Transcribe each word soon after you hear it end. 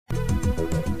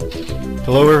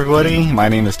Hello everybody, my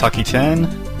name is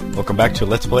Taki10. Welcome back to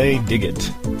Let's Play Dig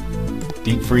It.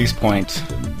 Deep Freeze Point.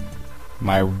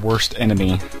 My worst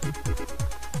enemy.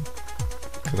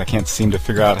 Because I can't seem to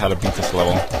figure out how to beat this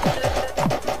level.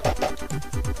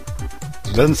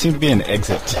 There doesn't seem to be an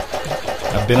exit.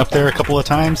 I've been up there a couple of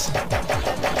times.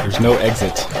 There's no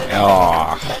exit.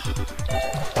 Aww.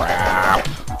 Crap.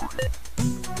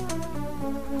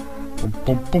 Boom,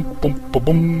 boom, boom, boom, boom,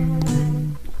 boom.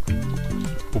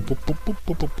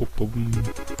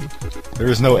 There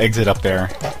is no exit up there.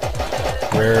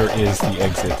 Where is the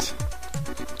exit?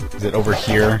 Is it over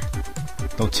here?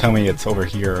 Don't tell me it's over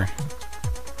here.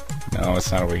 No,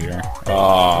 it's not over here.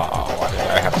 Oh, why did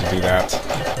I have to do that?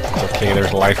 It's okay,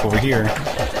 there's life over here.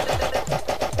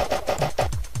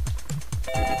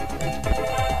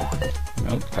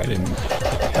 Nope, that didn't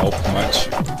help much.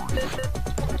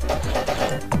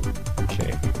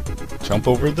 Okay. Jump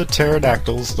over the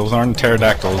pterodactyls. Those aren't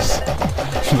pterodactyls.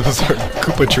 Those are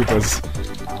Koopa Troopas.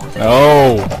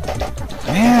 No!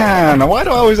 Man, why do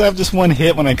I always have just one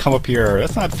hit when I come up here?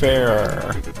 That's not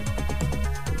fair.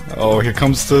 Oh, here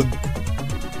comes the...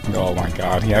 Oh my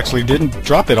god, he actually didn't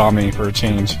drop it on me for a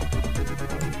change.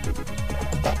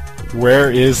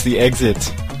 Where is the exit?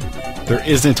 There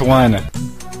isn't one.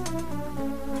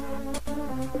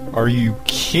 Are you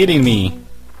kidding me?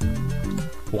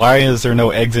 Why is there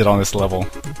no exit on this level?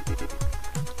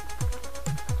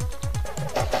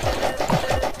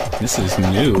 This is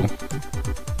new.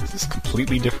 This is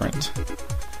completely different.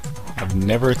 I've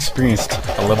never experienced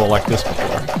a level like this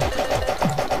before.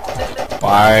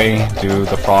 Why do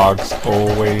the frogs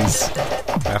always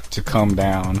have to come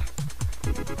down?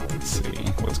 Let's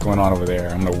see. What's going on over there?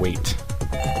 I'm gonna wait.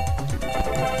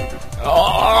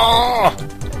 Oh!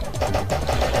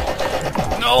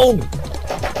 No!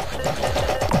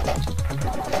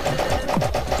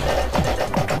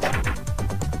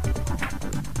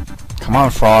 Come on,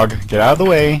 frog. Get out of the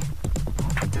way.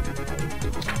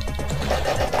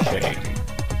 Okay.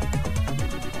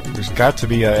 There's got to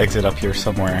be an exit up here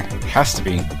somewhere. Has to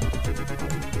be.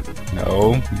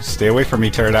 No. You stay away from me,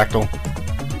 pterodactyl.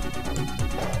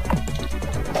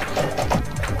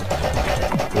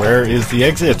 Where is the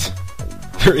exit?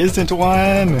 There isn't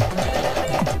one!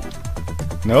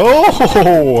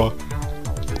 No!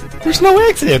 There's no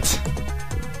exit!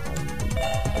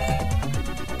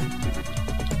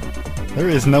 There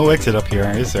is no exit up here,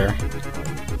 is there?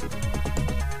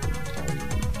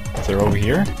 Is there over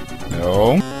here?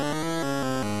 No.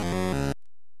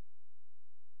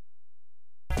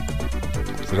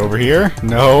 Is it over here?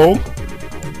 No.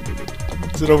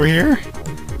 Is it over here?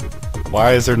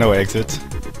 Why is there no exit?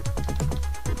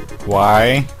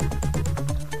 Why?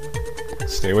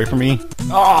 Stay away from me.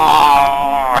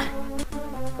 Ah!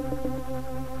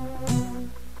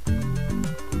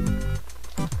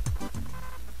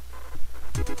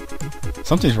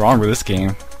 Something's wrong with this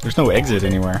game. There's no exit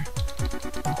anywhere.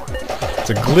 It's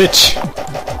a glitch.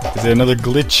 Is it another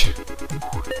glitch?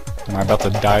 Am I about to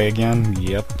die again?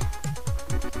 Yep.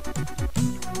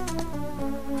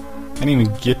 I didn't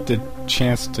even get the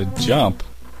chance to jump.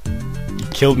 He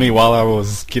killed me while I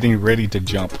was getting ready to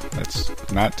jump. That's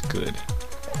not good.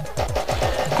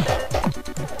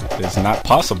 It is not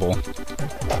possible.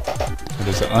 It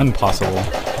is impossible.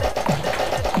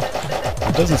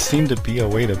 There doesn't seem to be a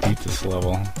way to beat this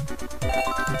level.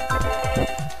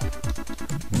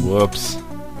 Whoops.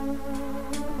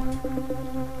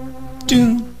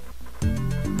 Doom.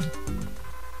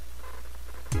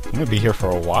 I'm gonna be here for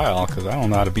a while because I don't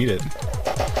know how to beat it.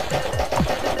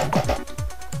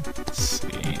 Let's see.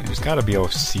 There's gotta be a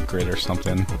secret or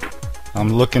something.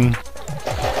 I'm looking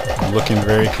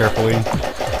very carefully.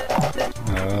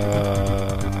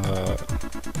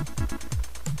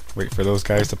 Wait for those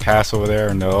guys to pass over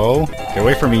there. No. Get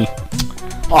away from me.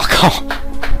 Oh, come on.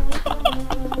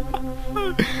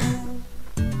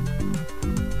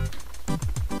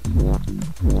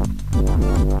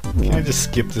 Can I just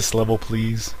skip this level,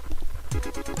 please?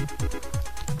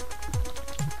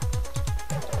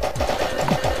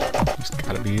 There's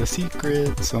gotta be a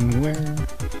secret somewhere.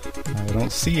 I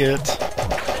don't see it.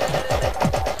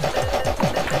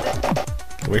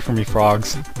 Get away from me,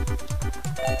 frogs.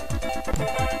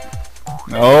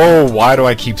 Oh, why do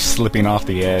I keep slipping off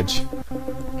the edge?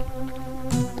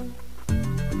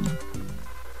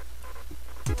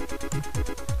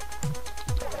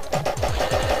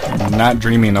 I'm not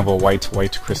dreaming of a white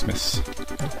Christmas.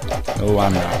 No,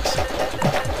 I'm not.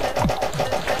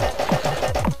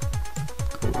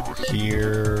 Go over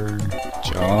here.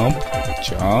 Jump.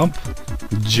 Jump.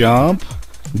 Jump.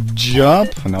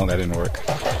 Jump. No, that didn't work.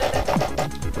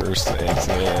 Where's the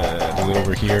exit? Is it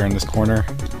over here in this corner?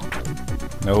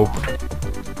 Nope.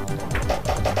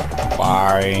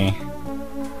 Why?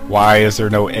 Why is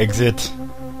there no exit?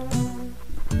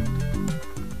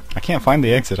 I can't find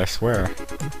the exit, I swear.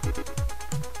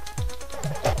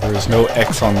 There is no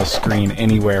X on the screen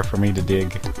anywhere for me to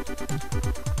dig.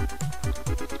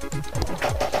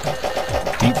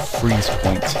 Deep freeze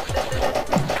point.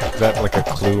 Is that like a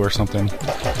clue or something?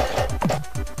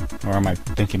 Or am I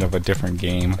thinking of a different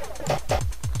game?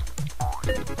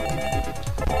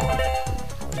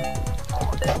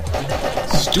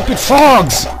 Stupid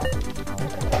frogs!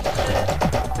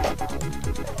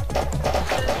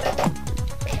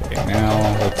 Okay, now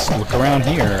let's look around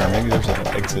here. Maybe there's an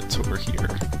exit over here.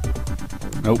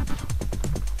 Nope.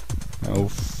 No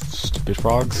stupid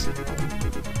frogs.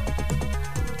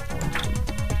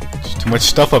 There's too much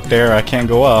stuff up there. I can't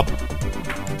go up.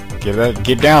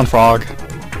 Get down, frog.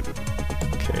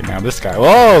 Okay, now this guy.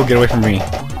 Whoa! Get away from me.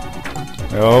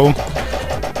 No.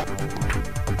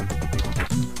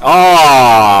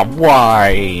 Ah,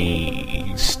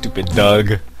 why? Stupid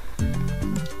Doug.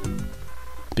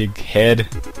 Big head.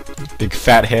 Big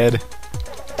fat head.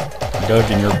 Doug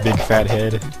and your big fat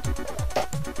head.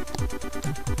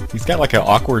 He's got like an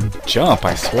awkward jump,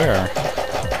 I swear.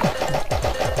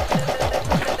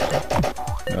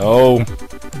 No.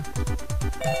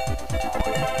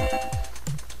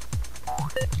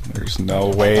 There's no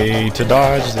way to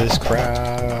dodge this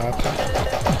crap.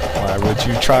 Why would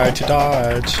you try to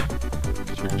dodge?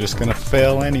 You're just gonna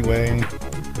fail anyway.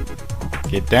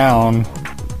 Get down.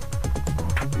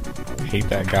 Hate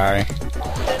that guy.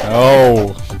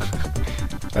 No!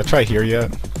 Did I try here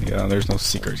yet? Yeah, there's no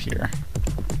secret here.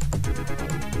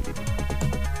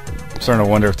 I'm starting to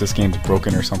wonder if this game's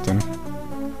broken or something.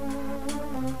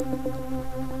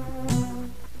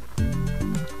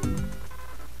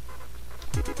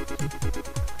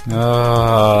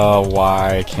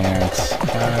 Why can't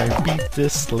I beat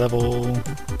this level?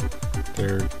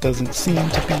 There doesn't seem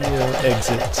to be an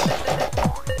exit.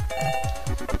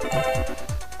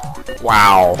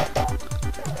 Wow.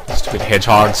 Stupid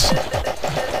hedgehogs.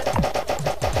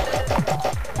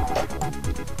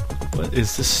 What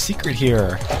is the secret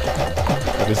here?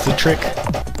 What is the trick?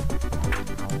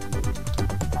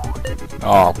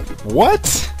 Oh,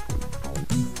 what?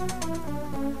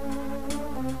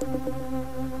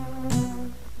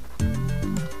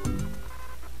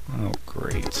 Oh,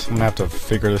 great. I'm gonna have to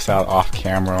figure this out off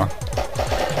camera.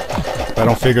 If I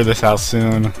don't figure this out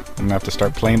soon, I'm gonna have to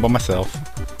start playing by myself.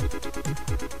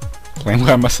 Playing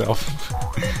by myself.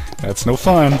 That's no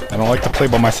fun. I don't like to play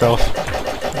by myself.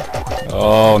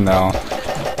 Oh no.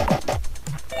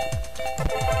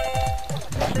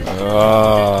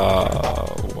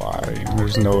 Why?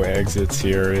 There's no exits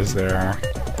here, is there?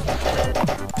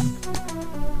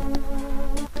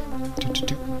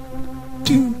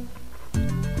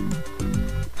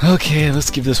 Okay,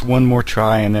 let's give this one more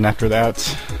try, and then after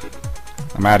that,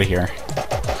 I'm out of here.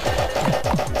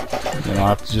 Then I'll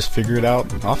have to just figure it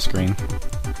out off screen.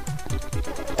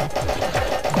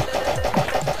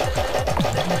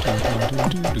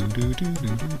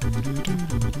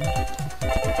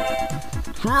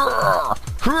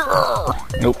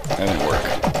 Nope, that didn't work.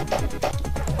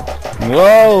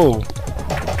 Whoa!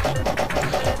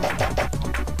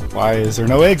 Why is there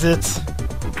no exits?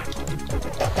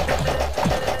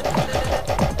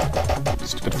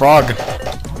 Stupid frog.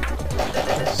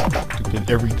 Stupid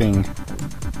everything.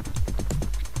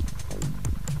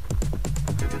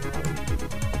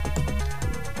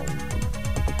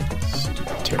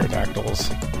 Stupid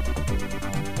pterodactyls.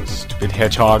 Stupid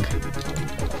hedgehog.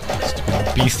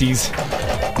 Stupid beasties.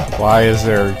 Why is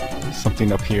there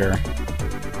something up here?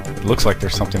 It looks like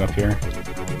there's something up here.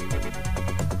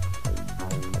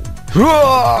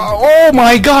 Oh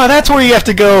my god, that's where you have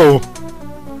to go!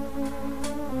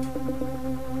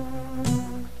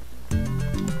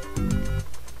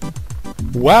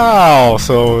 Wow,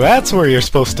 so that's where you're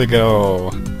supposed to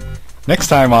go. Next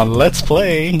time on Let's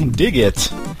Play Dig It.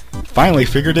 Finally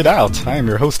figured it out. I am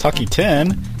your host,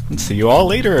 Taki10, and see you all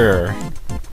later.